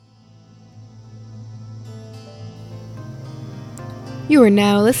You are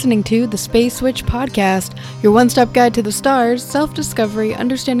now listening to the Space Switch Podcast, your one-stop guide to the stars, self-discovery,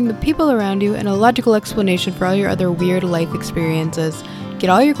 understanding the people around you, and a logical explanation for all your other weird life experiences. Get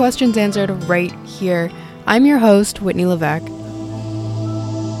all your questions answered right here. I'm your host, Whitney Levesque.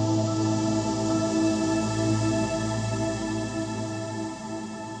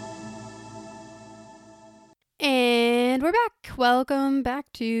 And we're back. Welcome back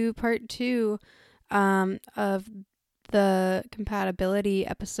to part 2 of the compatibility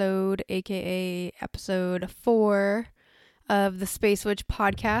episode, aka episode 4 of the Space Switch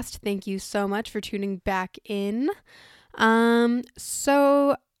Podcast. Thank you so much for tuning back in.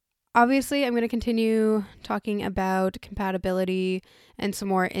 So obviously I'm going to continue talking about compatibility and some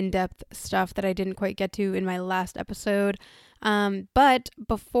more in-depth stuff that I didn't quite get to in my last episode. But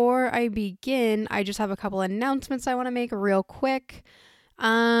before I begin, I just have a couple announcements I want to make real quick.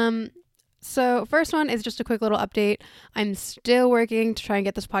 So first one is just a quick little update. I'm still working to try and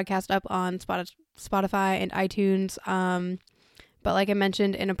get this podcast up on Spotify and iTunes. But like I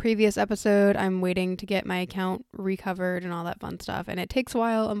mentioned in a previous episode, I'm waiting to get my account recovered and all that fun stuff. And it takes a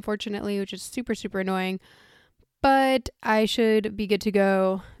while, unfortunately, which is super, super annoying. But I should be good to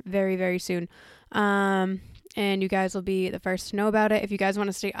go very, very soon. And you guys will be the first to know about it. If you guys want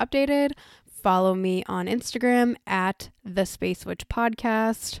to stay updated, follow me on Instagram at the Space Switch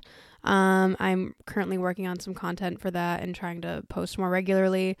Podcast. I'm currently working on some content for that and trying to post more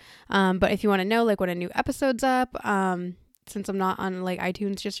regularly. But if you want to know like when a new episode's up, since I'm not on like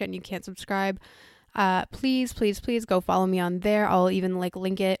iTunes just yet and you can't subscribe, please go follow me on there. I'll even like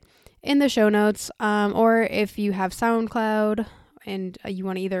link it in the show notes. Or if you have SoundCloud and you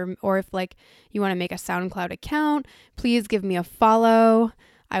want to if like you want to make a SoundCloud account, please give me a follow.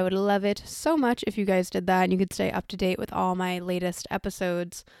 I would love it so much if you guys did that and you could stay up to date with all my latest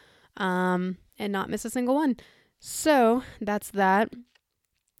episodes. And not miss a single one. So that's that.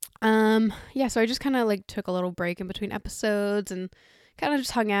 So I just kind of like took a little break in between episodes and kind of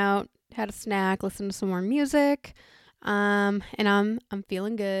just hung out, had a snack, listened to some more music. And I'm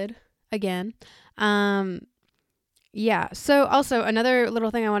feeling good again. So also another little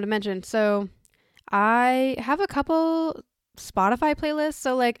thing I want to mention. So I have a couple Spotify playlists.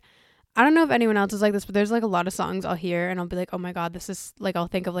 So like, I don't know if anyone else is like this, but there's like a lot of songs I'll hear and I'll be like, oh my God, this is like, I'll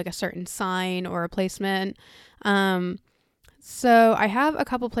think of like a certain sign or a placement. So I have a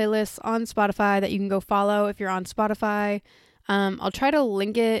couple playlists on Spotify that you can go follow if you're on Spotify. I'll try to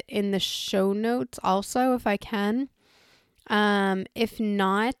link it in the show notes also if I can. If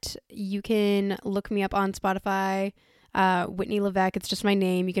not, you can look me up on Spotify, Whitney Levesque. It's just my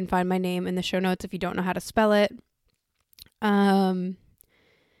name. You can find my name in the show notes if you don't know how to spell it.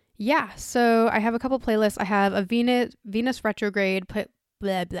 So I have a couple playlists. I have a Venus retrograde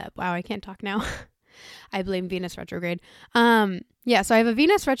wow, I can't talk now. I blame Venus retrograde. So I have a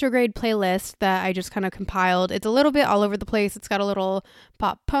Venus retrograde playlist that I just kind of compiled. It's a little bit all over the place. It's got a little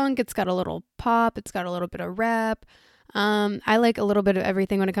pop punk, it's got a little pop, it's got a little bit of rap. I like a little bit of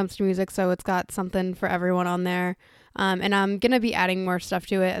everything when it comes to music, so it's got something for everyone on there. And I'm going to be adding more stuff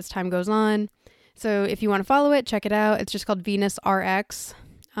to it as time goes on. So if you want to follow it, check it out. It's just called Venus RX.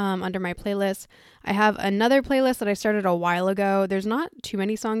 Under my playlist. I have another playlist that I started a while ago. There's not too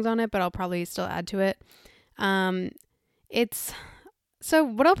many songs on it, but I'll probably still add to it. So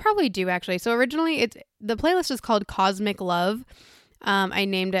what I'll probably do actually. So originally the playlist is called Cosmic Love. I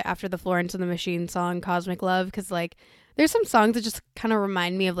named it after the Florence and the Machine song Cosmic Love because like there's some songs that just kind of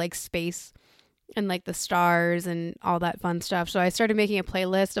remind me of like space and like the stars and all that fun stuff. So I started making a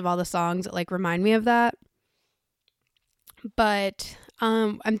playlist of all the songs that like remind me of that. But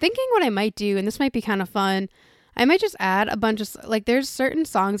I'm thinking what I might do, and this might be kind of fun, I might just add a bunch of, like, there's certain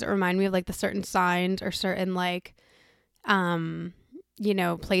songs that remind me of, like, the certain signs or certain, like,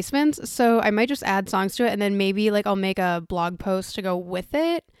 placements. So I might just add songs to it, and then maybe, like, I'll make a blog post to go with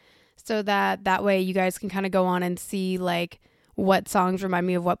it so that way you guys can kind of go on and see, like, what songs remind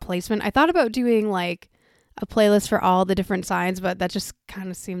me of what placement. I thought about doing, like, a playlist for all the different signs, but that just kind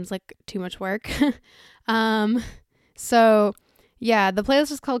of seems like too much work. So yeah, the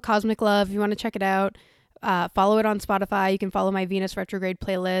playlist is called Cosmic Love. If you want to check it out, follow it on Spotify. You can follow my Venus retrograde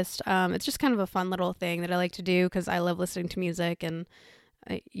playlist. It's just kind of a fun little thing that I like to do because I love listening to music and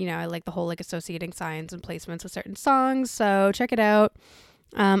I like the whole like associating signs and placements with certain songs. So check it out.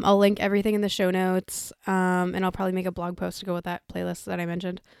 I'll link everything in the show notes. And I'll probably make a blog post to go with that playlist that I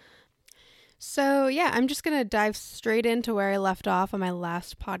mentioned. So yeah, I'm just going to dive straight into where I left off on my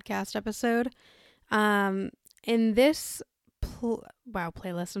last podcast episode. In this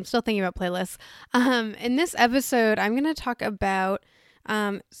playlist, I'm still thinking about playlists. In this episode, I'm going to talk about,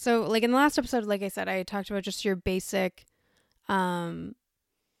 so like in the last episode, like I said, I talked about just your basic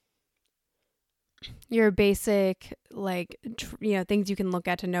your basic, like, things you can look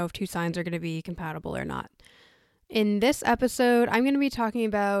at to know if two signs are going to be compatible or not. In this episode, I'm going to be talking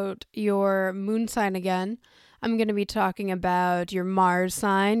about your moon sign again. I'm going to be talking about your Mars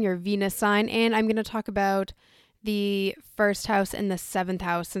sign, your Venus sign, and I'm going to talk about the first house and the seventh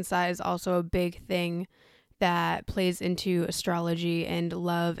house, since that is also a big thing that plays into astrology and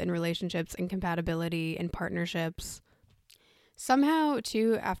love and relationships and compatibility and partnerships. Somehow,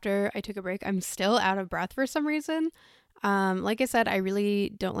 too, after I took a break, I'm still out of breath for some reason. Like I said, I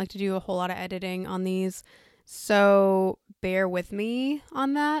really don't like to do a whole lot of editing on these, so bear with me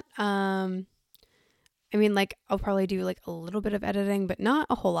on that. I'll probably do like a little bit of editing, but not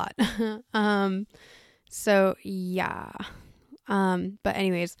a whole lot. So yeah. But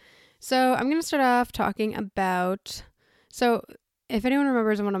anyways, so I'm going to start off talking about, so if anyone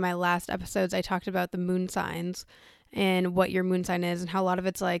remembers in one of my last episodes, I talked about the moon signs and what your moon sign is and how a lot of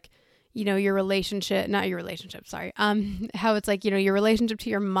it's like, your relationship, not your relationship, sorry. How it's like, your relationship to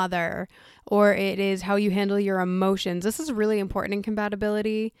your mother, or it is how you handle your emotions. This is really important in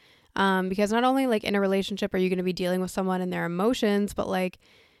compatibility. Because not only like in a relationship are you going to be dealing with someone and their emotions, but like,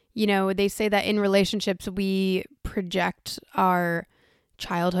 they say that in relationships, we project our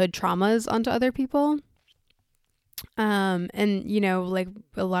childhood traumas onto other people. And, like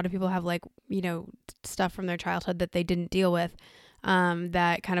a lot of people have like, stuff from their childhood that they didn't deal with,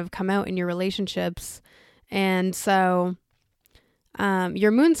 that kind of come out in your relationships. And so,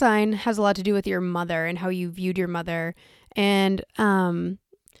 your moon sign has a lot to do with your mother and how you viewed your mother. And,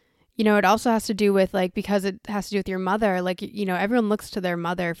 it also has to do with like, because it has to do with your mother, like, everyone looks to their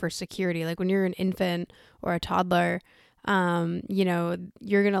mother for security. Like when you're an infant or a toddler, you're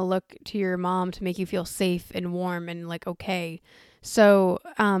going to look to your mom to make you feel safe and warm and like, okay. So,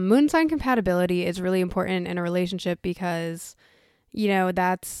 moon sign compatibility is really important in a relationship because,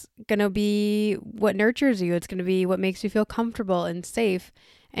 that's going to be what nurtures you. It's going to be what makes you feel comfortable and safe.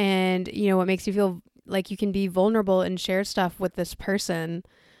 And, what makes you feel like you can be vulnerable and share stuff with this person.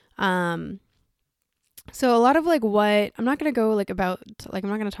 So a lot of like what I'm not going to go like about, like, I'm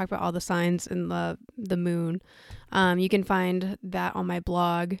not going to talk about all the signs in the moon. You can find that on my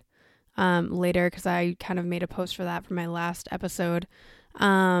blog, later, cause I kind of made a post for that for my last episode.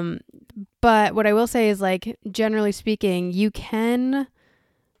 But what I will say is like, generally speaking, you can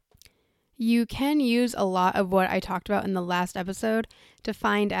use a lot of what I talked about in the last episode to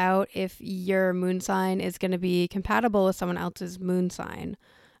find out if your moon sign is going to be compatible with someone else's moon sign.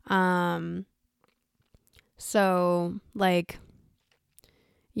 So like,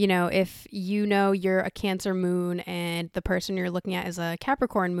 if you're a Cancer moon and the person you're looking at is a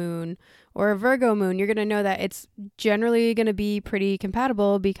Capricorn moon or a Virgo moon, you're going to know that it's generally going to be pretty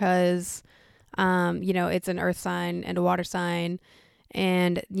compatible because, it's an earth sign and a water sign,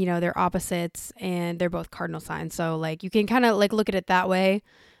 and, they're opposites and they're both cardinal signs. So like, you can kind of like look at it that way.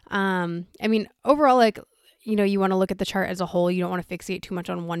 Overall, like, you want to look at the chart as a whole. You don't want to fixate too much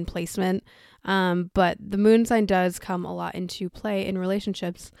on one placement. But the moon sign does come a lot into play in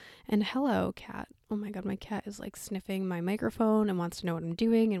relationships. And hello, cat. Oh my God, my cat is like sniffing my microphone and wants to know what I'm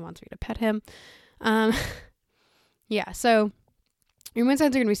doing and wants me to pet him. Yeah, so your moon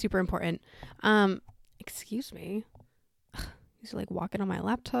signs are going to be super important. Excuse me. He's like walking on my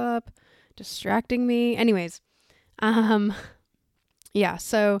laptop, distracting me. Anyways, yeah,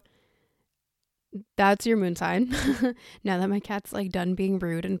 so that's your moon sign. Now that my cat's like done being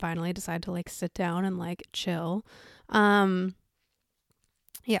rude and finally decided to like sit down and like chill. Yeah,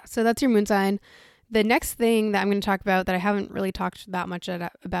 so that's your moon sign. The next thing that I'm going to talk about that I haven't really talked that much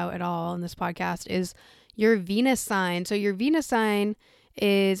about at all in this podcast is your Venus sign. So your Venus sign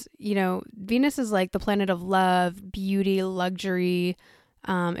is, Venus is like the planet of love, beauty, luxury.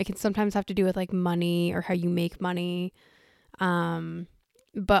 It can sometimes have to do with like money or how you make money.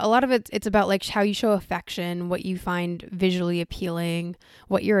 But a lot of it's about like how you show affection, what you find visually appealing,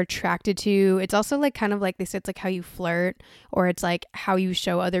 what you're attracted to. It's also like kind of like they say it's like how you flirt, or it's like how you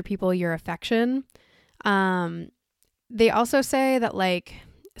show other people your affection. They also say that like,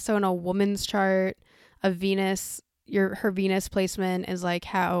 so in a woman's chart, a Venus, her Venus placement is like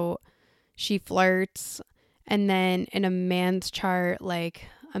how she flirts. And then in a man's chart, like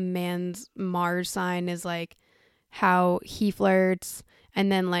a man's Mars sign is like how he flirts. And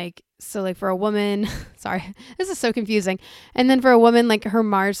then like, so like for a woman, sorry, this is so confusing. And then for a woman, like her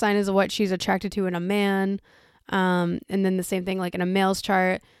Mars sign is what she's attracted to in a man. And then the same thing, like in a male's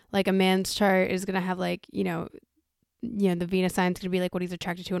chart, like a man's chart is going to have like, the Venus sign is going to be like what he's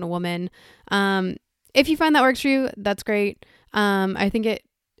attracted to in a woman. If you find that works for you, that's great. I think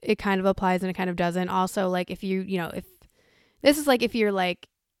it kind of applies and it kind of doesn't. Also, like if if this is like if you're like,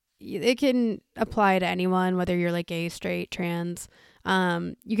 it can apply to anyone, whether you're like gay, straight, trans.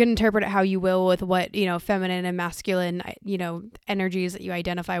 You can interpret it how you will with what, you know, feminine and masculine, you know, energies that you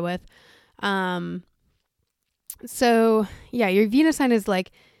identify with. So yeah, your Venus sign is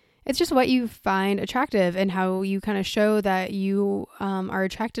like, it's just what you find attractive and how you kind of show that you are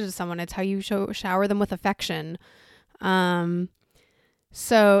attracted to someone. It's how you shower them with affection.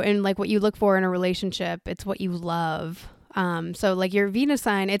 So, and like what you look for in a relationship, it's what you love. So like your Venus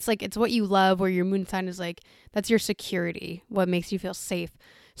sign, it's like, it's what you love, where your moon sign is like, that's your security, what makes you feel safe.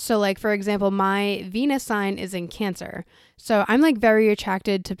 So like, for example, my Venus sign is in Cancer. So I'm like very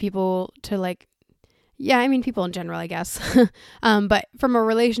attracted to people, to like, yeah, I mean, people in general, I guess. But from a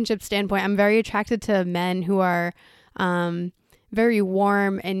relationship standpoint, I'm very attracted to men who are very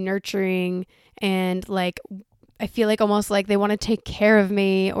warm and nurturing, and like, I feel like almost like they want to take care of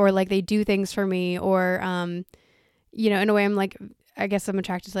me, or like they do things for me, or, you know, in a way I'm like, I guess I'm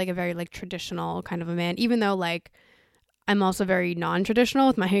attracted to like a very like traditional kind of a man, even though like I'm also very non-traditional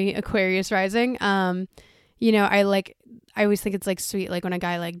with my Aquarius rising. You know, I always think it's like sweet, like when a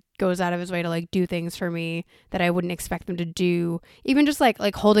guy like goes out of his way to like do things for me that I wouldn't expect them to do, even just like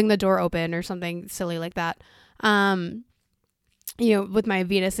holding the door open or something silly like that. You know, with my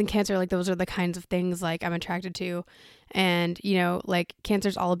Venus and Cancer, like those are the kinds of things like I'm attracted to. And, you know, like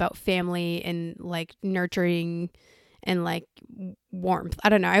Cancer's all about family and like nurturing and like warmth. I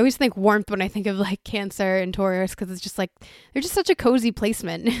don't know. I always think warmth when I think of like Cancer and Taurus, because it's just like, they're just such a cozy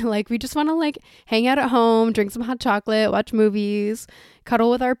placement. Like we just want to like hang out at home, drink some hot chocolate, watch movies, cuddle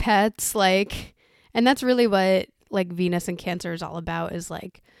with our pets. Like, and that's really what like Venus and Cancer is all about, is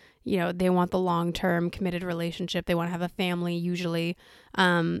like, you know, they want the long-term committed relationship. They want to have a family usually.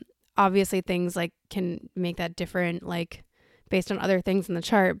 Obviously things like can make that different, like based on other things in the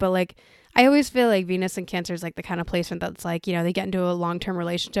chart. But like, I always feel like Venus and Cancer is like the kind of placement that's like, you know, they get into a long-term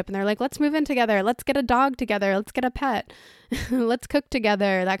relationship and they're like, let's move in together. Let's get a dog together. Let's get a pet. Let's cook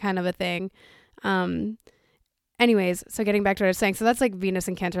together. That kind of a thing. Anyways, so getting back to what I was saying, so that's like Venus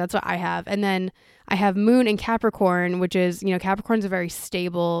and Cancer. That's what I have. And then I have Moon in Capricorn, which is, you know, Capricorn's a very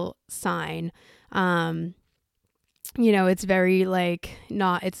stable sign. You know, it's very like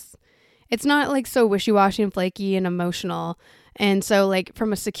it's not like so wishy-washy and flaky and emotional. And so like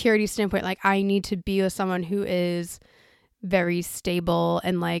from a security standpoint, like I need to be with someone who is very stable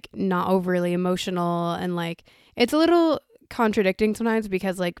and like not overly emotional. And like, it's a little contradicting sometimes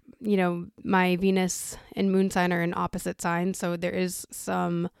because like, you know, my Venus and moon sign are in opposite signs, so there is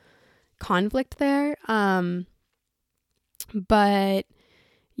some conflict there. But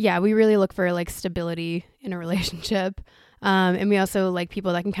yeah, we really look for like stability in a relationship. And we also like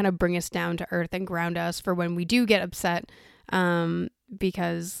people that can kind of bring us down to earth and ground us for when we do get upset.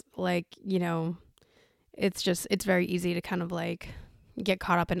 Because like, you know, it's very easy to kind of like get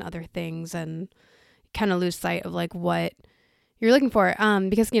caught up in other things and kind of lose sight of like what you're looking for.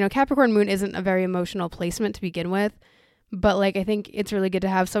 Because, you know, Capricorn moon isn't a very emotional placement to begin with, but like, I think it's really good to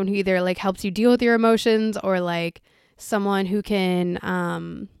have someone who either like helps you deal with your emotions, or like someone who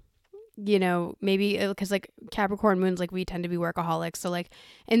can, you know, maybe because like Capricorn moons, like we tend to be workaholics. So like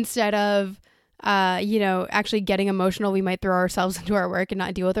instead of, you know, actually getting emotional, we might throw ourselves into our work and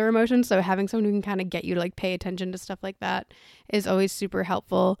not deal with our emotions. So having someone who can kind of get you to like pay attention to stuff like that is always super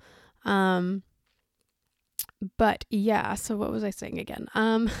helpful. But yeah, so what was I saying again?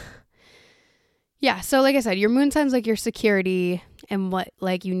 Yeah, so like I said, your moon sign's like your security and what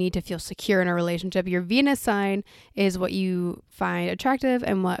like you need to feel secure in a relationship. Your Venus sign is what you find attractive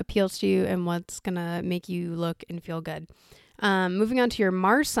and what appeals to you and what's gonna make you look and feel good. Moving on to your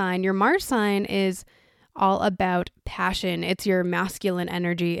Mars sign is all about passion. It's your masculine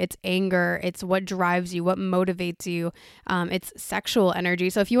energy. It's anger. It's what drives you, what motivates you. It's sexual energy.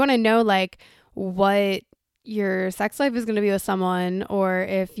 So if you want to know like what your sex life is going to be with someone, or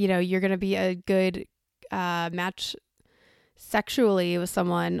if, you know, you're going to be a good match sexually with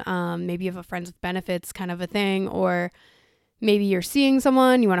someone, maybe you have a friends with benefits kind of a thing, or maybe you're seeing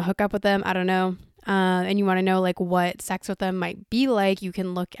someone, you want to hook up with them, I don't know, and you want to know like what sex with them might be like, you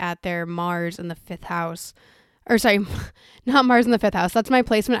can look at their Mars in the 5th house. Or sorry, not Mars in the 5th house. That's my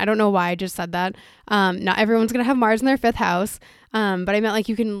placement. I don't know why I just said that. Not everyone's going to have Mars in their 5th house. But I meant like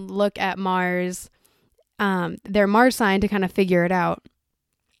you can look at Mars, their Mars sign, to kind of figure it out.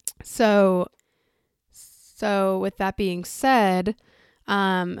 So with that being said,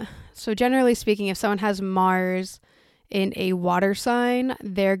 so generally speaking, if someone has Mars in a water sign,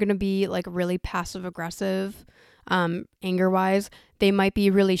 they're going to be like really passive aggressive. anger wise. They might be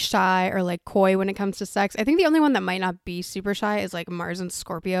really shy or like coy when it comes to sex. I think the only one that might not be super shy is like Mars and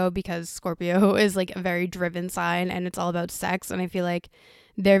Scorpio, because Scorpio is like a very driven sign and it's all about sex. And I feel like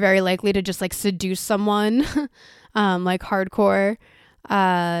they're very likely to just like seduce someone, like hardcore.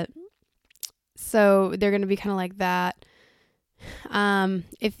 So they're going to be kind of like that.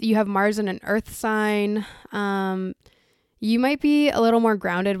 If you have Mars in an earth sign, you might be a little more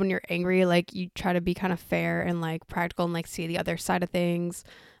grounded when you're angry. Like you try to be kind of fair and like practical and like see the other side of things.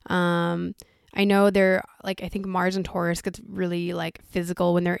 I know they're like, I think Mars and Taurus gets really like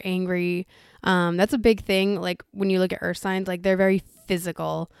physical when they're angry. That's a big thing. Like when you look at earth signs, like they're very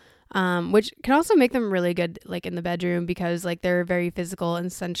physical, which can also make them really good like in the bedroom, because like they're very physical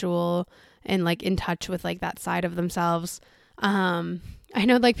and sensual and like in touch with like that side of themselves. I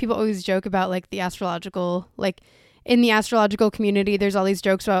know like people always joke about like the astrological, like in the astrological community, there's all these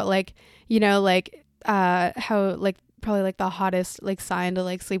jokes about like, you know, like how like probably like the hottest like sign to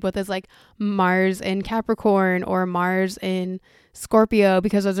like sleep with is like Mars in Capricorn or Mars in Scorpio,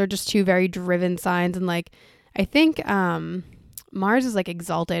 because those are just two very driven signs. And like I think Mars is like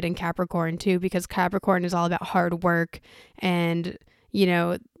exalted in Capricorn too, because Capricorn is all about hard work and, you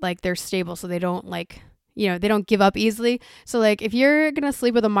know, like they're stable, so they don't like, you know, they don't give up easily. So like if you're gonna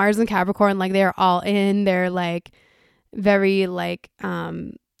sleep with a Mars in Capricorn, like they're all in, they're like very like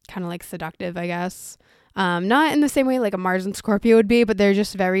kind of like seductive, I guess. Not in the same way like a Mars in Scorpio would be, but they're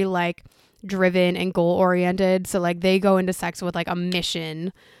just very like driven and goal oriented. So like they go into sex with like a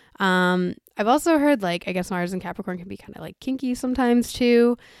mission. I've also heard like, I guess Mars and Capricorn can be kind of like kinky sometimes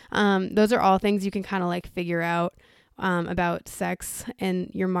too. Those are all things you can kind of like figure out about sex and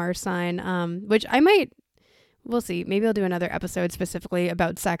your Mars sign, which we'll see. Maybe I'll do another episode specifically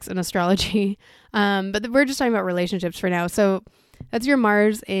about sex and astrology. But we're just talking about relationships for now. So that's your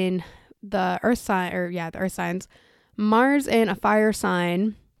Mars in the earth sign, the earth signs. Mars in a fire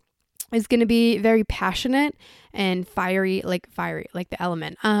sign is going to be very passionate and fiery, like the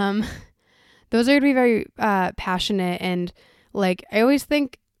element. Those are going to be very passionate, and like I always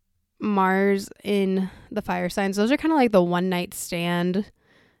think Mars in the fire signs, those are kind of like the one night stand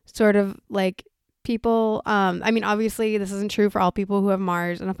sort of like people. I mean, obviously this isn't true for all people who have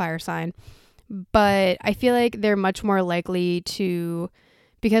Mars in a fire sign, but I feel like they're much more likely to,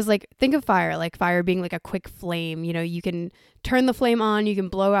 because like think of fire, like fire being like a quick flame, you know, you can turn the flame on, you can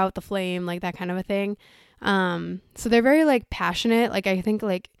blow out the flame, like that kind of a thing. So they're very like passionate. Like I think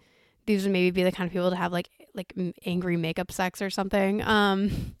like these would maybe be the kind of people to have like angry makeup sex or something.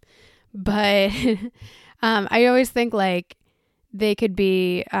 But I always think like they could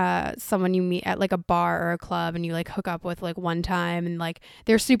be someone you meet at like a bar or a club and you like hook up with like one time, and like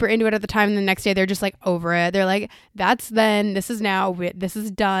they're super into it at the time, and the next day they're just like over it. They're like, that's then, this is now, this is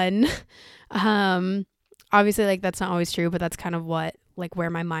done. Obviously like that's not always true, but that's kind of what like where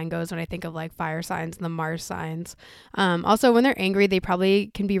my mind goes when I think of like fire signs and the Mars signs. Also when they're angry, they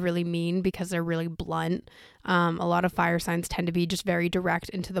probably can be really mean because they're really blunt. A lot of fire signs tend to be just very direct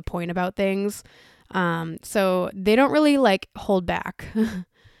and to the point about things. So they don't really like hold back.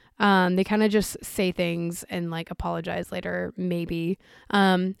 They kind of just say things and like apologize later, maybe.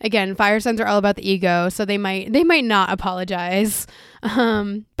 Again, fire signs are all about the ego, so they might not apologize.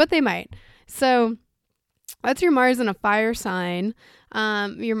 But they might. So that's your Mars in a fire sign.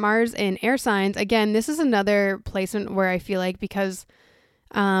 Your Mars in air signs. Again, this is another placement where I feel like because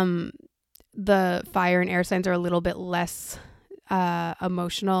the fire and air signs are a little bit less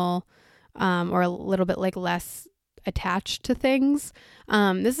emotional, or a little bit like less attached to things.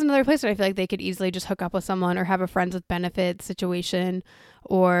 This is another place where I feel like they could easily just hook up with someone or have a friends with benefits situation,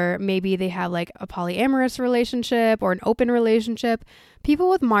 or maybe they have like a polyamorous relationship or an open relationship. People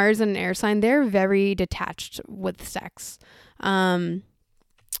with Mars and an air sign, they're very detached with sex.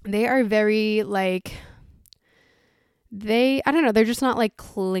 They are very like, I don't know, they're just not like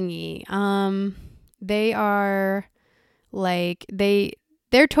clingy. They are like,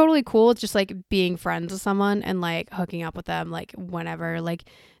 they're totally cool with just like being friends with someone and like hooking up with them like whenever. Like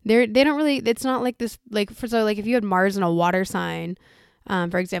they don't really, it's not like this like, so like if you had Mars in a water sign,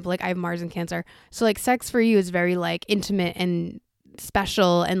 for example, like I have Mars in Cancer, so like sex for you is very like intimate and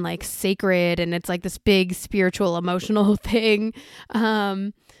special and like sacred, and it's like this big spiritual emotional thing.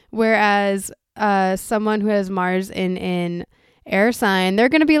 Whereas someone who has Mars in air sign, they're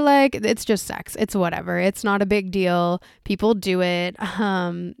gonna be like, it's just sex, it's whatever, it's not a big deal, people do it.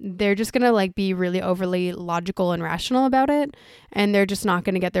 They're just gonna like be really overly logical and rational about it, and they're just not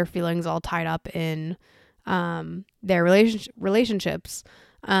gonna get their feelings all tied up in their relationships.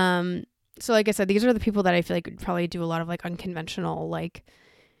 So like I said, these are the people that I feel like would probably do a lot of like unconventional like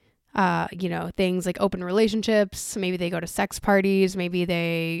things like open relationships. Maybe they go to sex parties. Maybe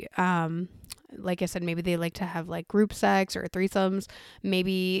they, like I said, maybe they like to have like group sex or threesomes.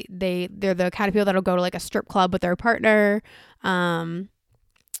 Maybe they're the kind of people that'll go to like a strip club with their partner.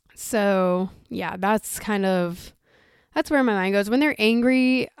 So yeah, that's where my mind goes. When they're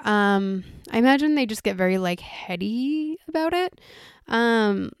angry, I imagine they just get very like heady about it.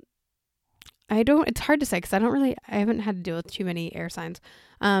 It's hard to say because I haven't had to deal with too many air signs.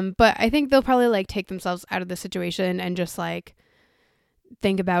 But I think they'll probably like take themselves out of the situation and just like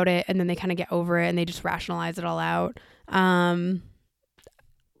think about it, and then they kind of get over it and they just rationalize it all out.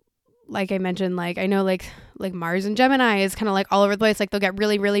 Like I mentioned, like I know like Mars and Gemini is kind of like all over the place. Like they'll get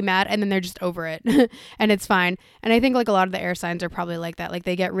really, really mad and then they're just over it and it's fine. And I think like a lot of the air signs are probably like that. Like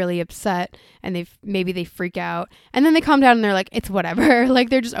they get really upset and they freak out and then they calm down and they're like, it's whatever. Like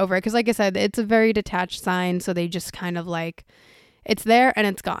they're just over it. Cause like I said, it's a very detached sign. So they just kind of like, it's there and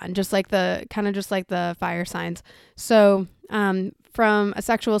it's gone. Just like the fire signs. So, from a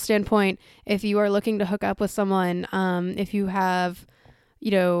sexual standpoint, if you are looking to hook up with someone, if you have,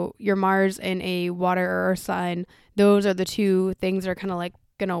 your Mars in a water or earth sign, those are the two things that are kind of like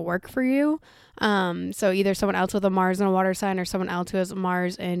gonna work for you. So either someone else with a Mars in a water sign or someone else who has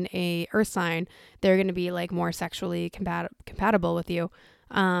Mars in a earth sign, they're gonna be like more sexually compatible with you.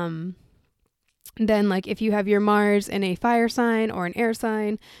 Then like if you have your Mars in a fire sign or an air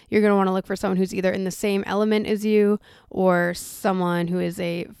sign, you're going to want to look for someone who's either in the same element as you or someone who is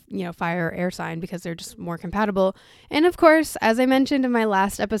a, fire or air sign because they're just more compatible. And of course, as I mentioned in my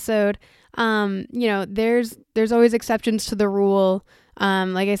last episode, there's always exceptions to the rule.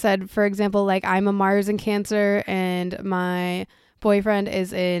 Like I said, for example, like I'm a Mars in Cancer and my boyfriend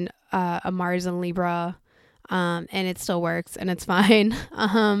is in a Mars in Libra, and it still works and it's fine.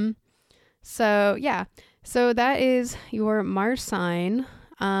 So yeah, so that is your Mars sign.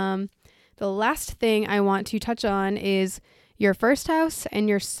 The last thing I want to touch on is your first house and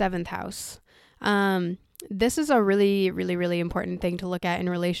your seventh house. This is a really, really, really important thing to look at in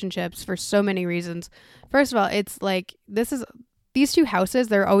relationships for so many reasons. First of all, it's like, these two houses,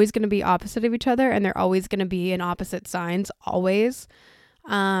 they're always going to be opposite of each other and they're always going to be in opposite signs, always.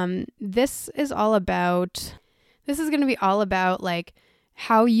 This is going to be all about like,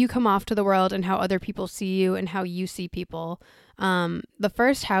 how you come off to the world and how other people see you and how you see people. The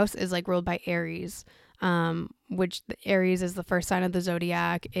first house is like ruled by Aries, which Aries is the first sign of the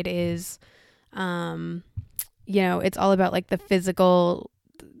zodiac. It is, it's all about like the physical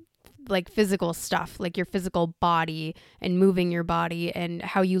stuff, like your physical body and moving your body and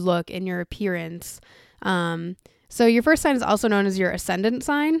how you look and your appearance. So your first sign is also known as your ascendant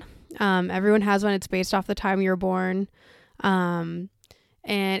sign. Everyone has one. It's based off the time you were born.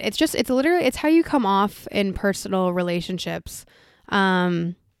 And it's how you come off in personal relationships.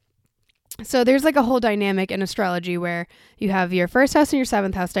 So there's like a whole dynamic in astrology where you have your first house and your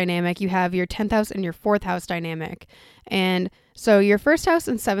seventh house dynamic. You have your 10th house and your fourth house dynamic. And so your first house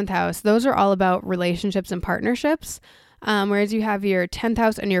and seventh house, those are all about relationships and partnerships. Whereas you have your 10th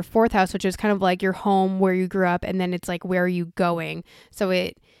house and your fourth house, which is kind of like your home where you grew up. And then it's like, where are you going? So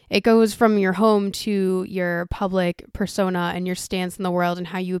it goes from your home to your public persona and your stance in the world and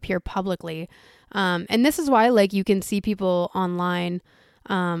how you appear publicly. And this is why like you can see people online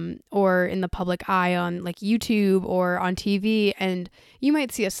or in the public eye on like YouTube or on TV, and you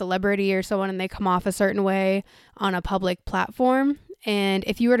might see a celebrity or someone and they come off a certain way on a public platform. And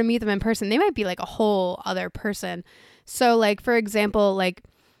if you were to meet them in person, they might be like a whole other person. So like, for example, like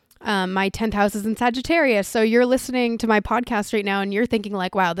my 10th house is in Sagittarius. So you're listening to my podcast right now and you're thinking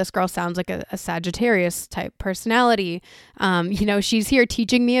like, wow, this girl sounds like a Sagittarius type personality. She's here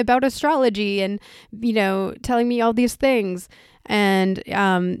teaching me about astrology and, telling me all these things and,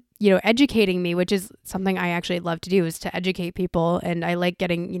 educating me, which is something I actually love to do, is to educate people. And I like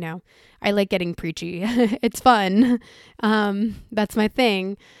getting preachy. It's fun. That's my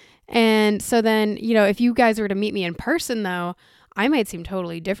thing. And so then, if you guys were to meet me in person though, I might seem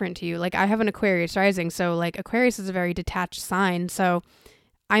totally different to you. Like I have an Aquarius rising. So like Aquarius is a very detached sign. So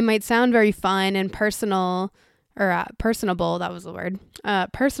I might sound very fun and personal or personable. That was the word.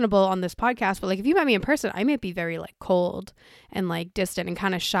 Personable on this podcast. But like if you met me in person, I might be very like cold and like distant and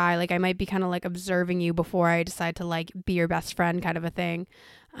kind of shy. Like I might be kind of like observing you before I decide to like be your best friend kind of a thing.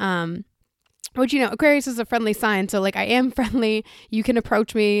 Which, Aquarius is a friendly sign. So like I am friendly. You can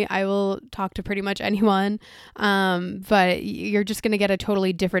approach me. I will talk to pretty much anyone. But you're just going to get a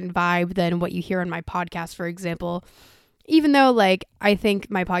totally different vibe than what you hear on my podcast, for example. Even though like I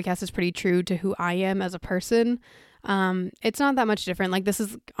think my podcast is pretty true to who I am as a person. It's not that much different. Like this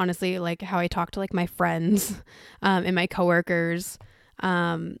is honestly like how I talk to like my friends, and my coworkers.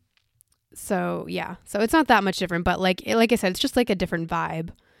 So yeah, so it's not that much different, but like I said, it's just like a different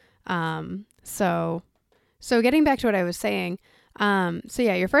vibe. So getting back to what I was saying, so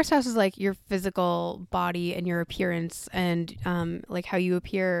yeah, your first house is like your physical body and your appearance and like how you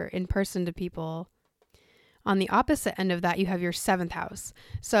appear in person to people. On the opposite end of that, you have your seventh house.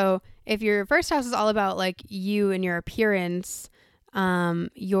 So if your first house is all about like you and your appearance,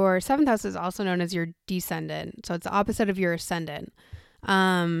 your seventh house is also known as your descendant. So it's the opposite of your ascendant.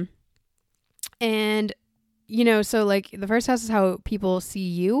 And so like the first house is how people see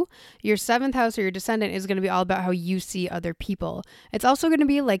you. Your seventh house or your descendant is going to be all about how you see other people. It's also going to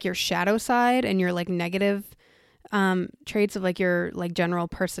be like your shadow side and your like negative traits of like your like general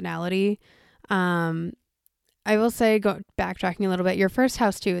personality. I will say, backtracking a little bit, your first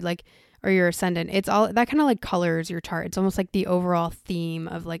house too, like, or your ascendant, it's all that kind of like colors your chart. It's almost like the overall theme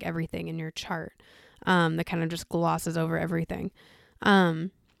of like everything in your chart, that kind of just glosses over everything.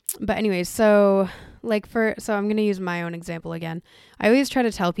 But anyways, so I'm going to use my own example again. I always try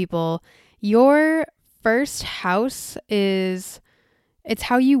to tell people your first house it's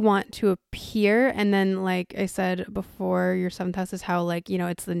how you want to appear. And then, like I said before, your seventh house is how like,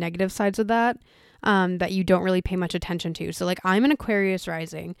 it's the negative sides of that. That you don't really pay much attention to. So like I'm an Aquarius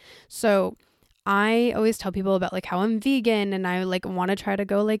rising. So I always tell people about like how I'm vegan and I like want to try to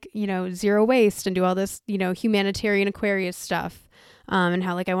go like, zero waste and do all this, humanitarian Aquarius stuff. And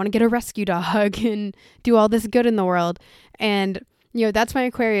how like I want to get a rescue dog and do all this good in the world. And, that's my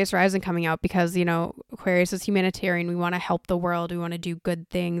Aquarius rising coming out because, Aquarius is humanitarian. We want to help the world. We want to do good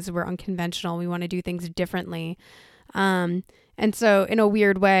things. We're unconventional. We want to do things differently. And so in a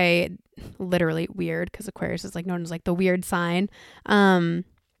weird way, literally weird, because Aquarius is like known as like the weird sign.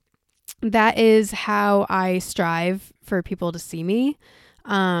 That is how I strive for people to see me.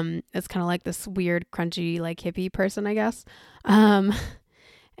 It's kind of like this weird, crunchy, like hippie person, I guess. And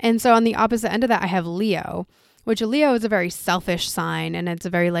so on the opposite end of that, I have Leo, which Leo is a very selfish sign. And it's a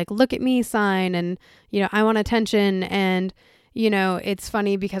very like, look at me sign. And, I want attention. And, it's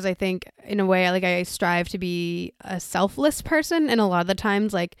funny because I think in a way, like I strive to be a selfless person. And a lot of the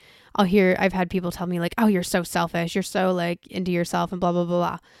times, like I've had people tell me like, oh, you're so selfish. You're so like into yourself and blah, blah,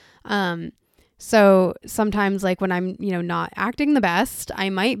 blah, blah. So sometimes like when I'm, not acting the best, I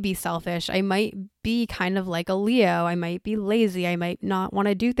might be selfish. I might be kind of like a Leo. I might be lazy. I might not want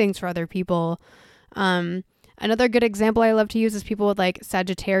to do things for other people. Another good example I love to use is people with like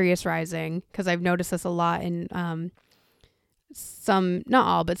Sagittarius rising, because I've noticed this a lot in, some, not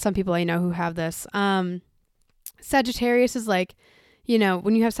all, but some people I know who have this. Sagittarius is like,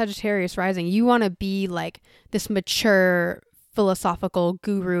 when you have Sagittarius rising, you want to be like this mature philosophical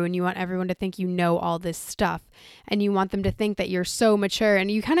guru and you want everyone to think you know all this stuff and you want them to think that you're so mature,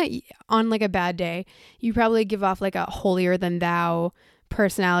 and you kind of, on like a bad day, you probably give off like a holier than thou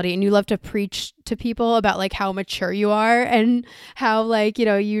personality, and you love to preach to people about like how mature you are and how like,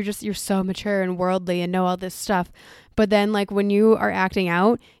 you're so mature and worldly and know all this stuff. But then like when you are acting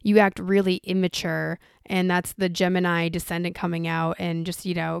out, you act really immature, and that's the Gemini descendant coming out and just,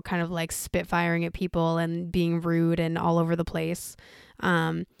 kind of like spitfiring at people and being rude and all over the place.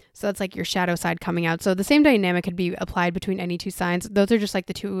 So that's like your shadow side coming out. So the same dynamic could be applied between any two signs. Those are just like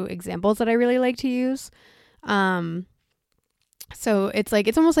the two examples that I really like to use. So it's like,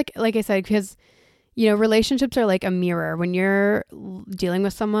 it's almost like I said, because, relationships are like a mirror. When you're dealing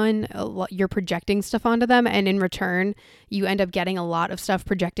with someone, you're projecting stuff onto them. And in return, you end up getting a lot of stuff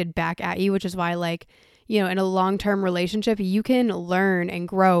projected back at you, which is why like, in a long-term relationship, you can learn and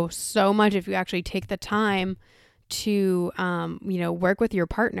grow so much if you actually take the time to, work with your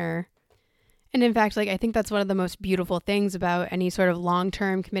partner. And in fact, like, I think that's one of the most beautiful things about any sort of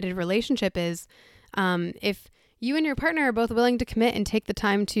long-term committed relationship is, if you and your partner are both willing to commit and take the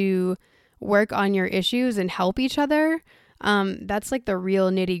time to work on your issues and help each other, that's like the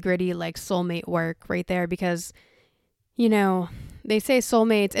real nitty-gritty, like soulmate work right there. Because, they say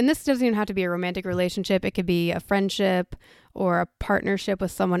soulmates, and this doesn't even have to be a romantic relationship. It could be a friendship or a partnership with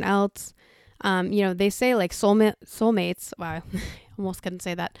someone else. They say like soulmates. Wow, I almost couldn't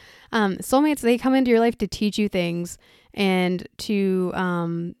say that. Soulmates, they come into your life to teach you things and to,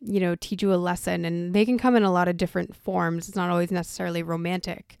 teach you a lesson, and they can come in a lot of different forms. It's not always necessarily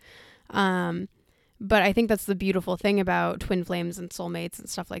romantic. But I think that's the beautiful thing about twin flames and soulmates and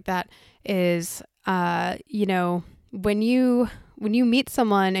stuff like that is, when you meet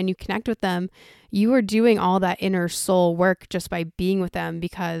someone and you connect with them, you are doing all that inner soul work just by being with them,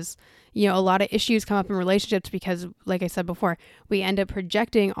 because, a lot of issues come up in relationships because, like I said before, we end up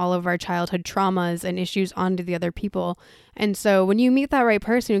projecting all of our childhood traumas and issues onto the other people. And so when you meet that right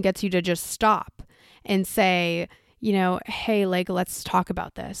person who gets you to just stop and say, hey, like, let's talk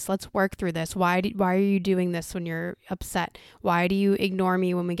about this. Let's work through this. Why are you doing this when you're upset? Why do you ignore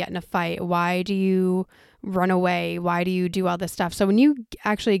me when we get in a fight? Why do you run away? Why do you do all this stuff? So when you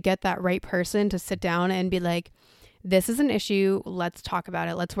actually get that right person to sit down and be like, this is an issue, let's talk about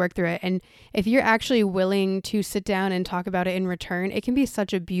it, let's work through it. And if you're actually willing to sit down and talk about it in return, it can be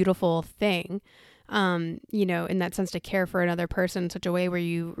such a beautiful thing. In that sense, to care for another person in such a way where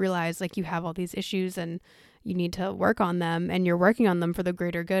you realize like you have all these issues and you need to work on them, and you're working on them for the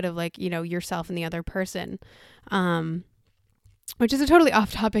greater good of like, yourself and the other person. Which is a totally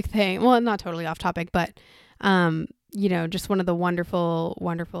off topic thing. Well, not totally off topic, but, just one of the wonderful,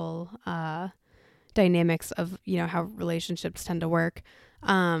 wonderful, dynamics of, how relationships tend to work.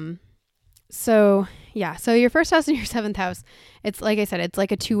 So your first house and your seventh house, it's like I said, it's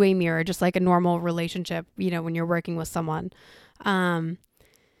like a two-way mirror, just like a normal relationship, when you're working with someone.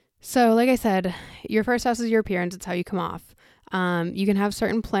 So like I said, your first house is your appearance. It's how you come off. You can have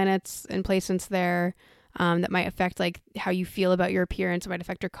certain planets and placements there, that might affect like how you feel about your appearance. It might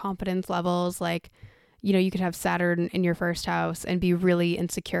affect your confidence levels. Like, you could have Saturn in your first house and be really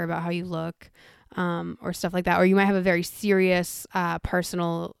insecure about how you look, or stuff like that. Or you might have a very serious,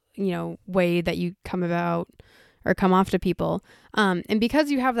 personal, way that you come about or come off to people. And because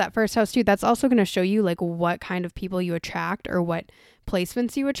you have that first house too, that's also going to show you like what kind of people you attract or what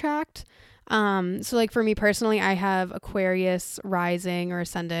placements you attract. So like for me personally, I have Aquarius rising or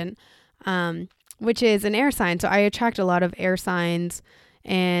ascendant, which is an air sign. So I attract a lot of air signs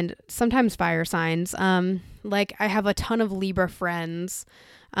and sometimes fire signs. Like I have a ton of Libra friends,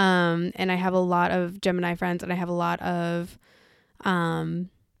 and I have a lot of Gemini friends, and I have a lot of, I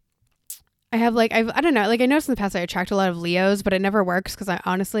don't know, like I noticed in the past I attract a lot of Leos, but it never works because I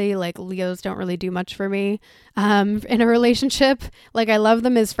honestly, like, Leos don't really do much for me in a relationship. Like I love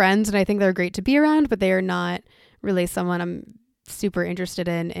them as friends and I think they're great to be around, but they are not really someone I'm super interested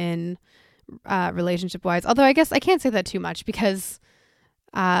in relationship wise. Although I guess I can't say that too much because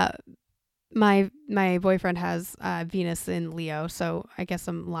my boyfriend has Venus in Leo, so I guess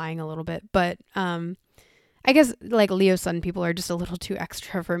I'm lying a little bit, but I guess like Leo sun people are just a little too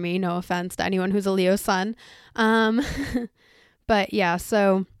extra for me. No offense to anyone who's a Leo sun. But yeah,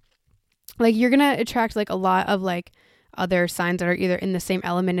 so like you're going to attract like a lot of like other signs that are either in the same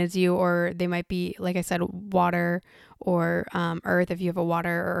element as you, or they might be, like I said, water or earth. If you have a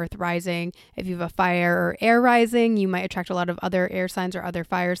water or earth rising, if you have a fire or air rising, you might attract a lot of other air signs or other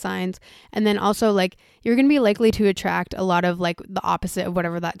fire signs. And then also like you're going to be likely to attract a lot of like the opposite of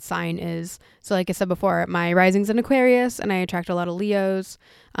whatever that sign is. So like I said before, my rising's in Aquarius and I attract a lot of Leos.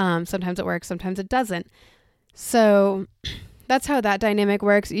 Sometimes it works, sometimes it doesn't. So that's how that dynamic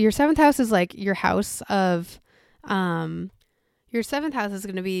works. Your seventh house is like your house of, your seventh house is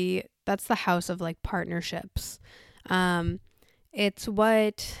going to be, that's the house of like partnerships. It's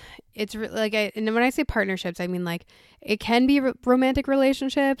like, and when I say partnerships, I mean like it can be romantic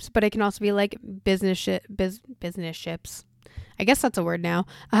relationships, but it can also be like business ships. I guess that's a word now.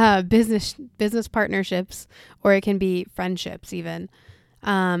 Business partnerships, or it can be friendships even.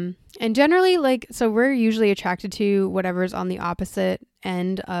 And generally like, so we're usually attracted to whatever's on the opposite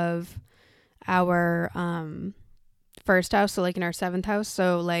end of our, first house. So like in our seventh house.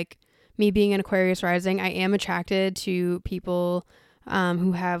 So like me being an Aquarius rising, I am attracted to people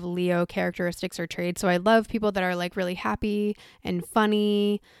who have Leo characteristics or traits. So I love people that are like really happy and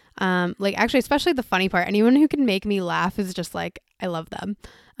funny. Like actually, especially the funny part, anyone who can make me laugh is just like, I love them.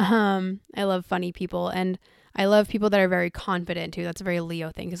 I love funny people, and I love people that are very confident too. That's a very Leo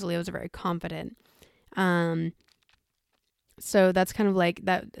thing because Leos are very confident. So that's kind of like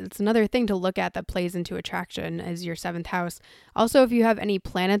that. It's another thing to look at that plays into attraction as your seventh house. Also, if you have any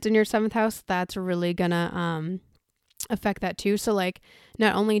planets in your seventh house, that's really gonna affect that too. So like,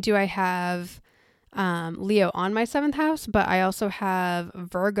 not only do I have Leo on my seventh house, but I also have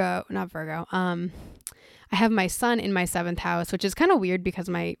I have my sun in my seventh house, which is kind of weird because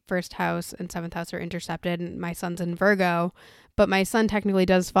my first house and seventh house are intercepted and my sun's in Virgo, but my sun technically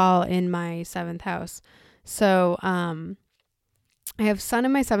does fall in my seventh house. So, I have sun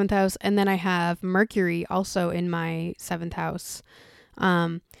in my seventh house, and then I have Mercury also in my seventh house.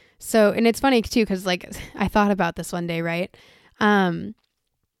 So, and it's funny too, cause like I thought about this one day, right? For a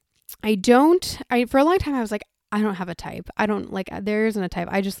long time I was like, I don't have a type. I don't like, there isn't a type.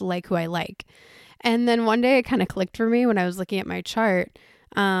 I just like who I like. And then one day it kind of clicked for me when I was looking at my chart.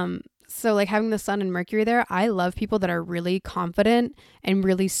 So like having the sun and Mercury there, I love people that are really confident and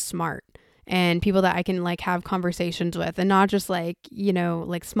really smart, and people that I can like have conversations with, and not just like,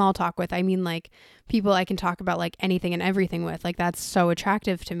 like small talk with. I mean like people I can talk about like anything and everything with. Like that's so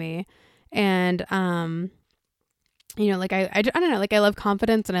attractive to me. And like I don't know, like I love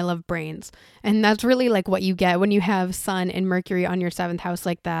confidence and I love brains. And that's really like what you get when you have Sun and Mercury on your 7th house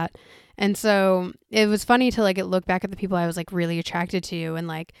like that. And so it was funny to like look back at the people I was like really attracted to, and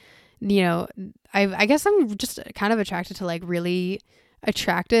like, I guess I'm just kind of attracted to like really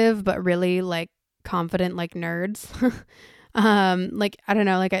attractive but really like confident like nerds. Like I don't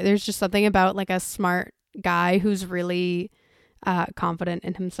know, like there's just something about like a smart guy who's really confident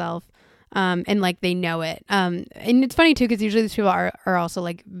in himself. And like they know it. And it's funny too, because usually these people are also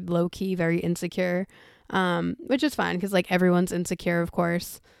like low key, very insecure, which is fine because like everyone's insecure, of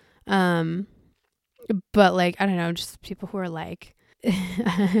course. But like, I don't know, just people who are like,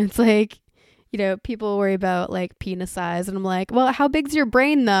 it's like, people worry about like penis size, and I'm like, well, how big's your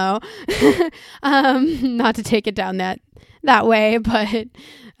brain though? Not to take it down that way, but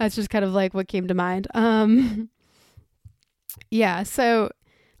that's just kind of like what came to mind. Yeah, so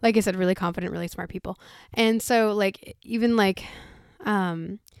like I said, really confident, really smart people. And so like even like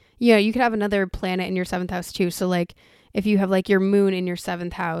you could have another planet in your 7th house too. So like if you have like your moon in your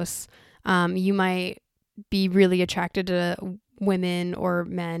 7th house, you might be really attracted to women or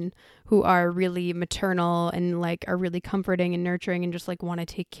men who are really maternal and like are really comforting and nurturing and just like want to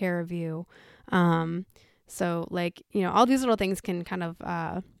take care of you. So like, all these little things can kind of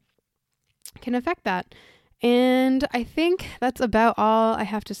can affect that. And I think that's about all I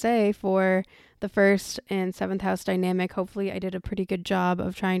have to say for the 1st and 7th house dynamic. Hopefully I did a pretty good job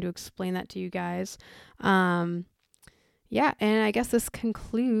of trying to explain that to you guys. Yeah, and I guess this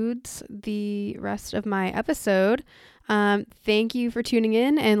concludes the rest of my episode. Thank you for tuning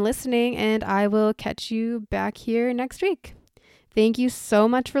in and listening, and I will catch you back here next week. Thank you so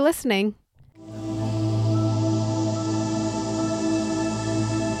much for listening.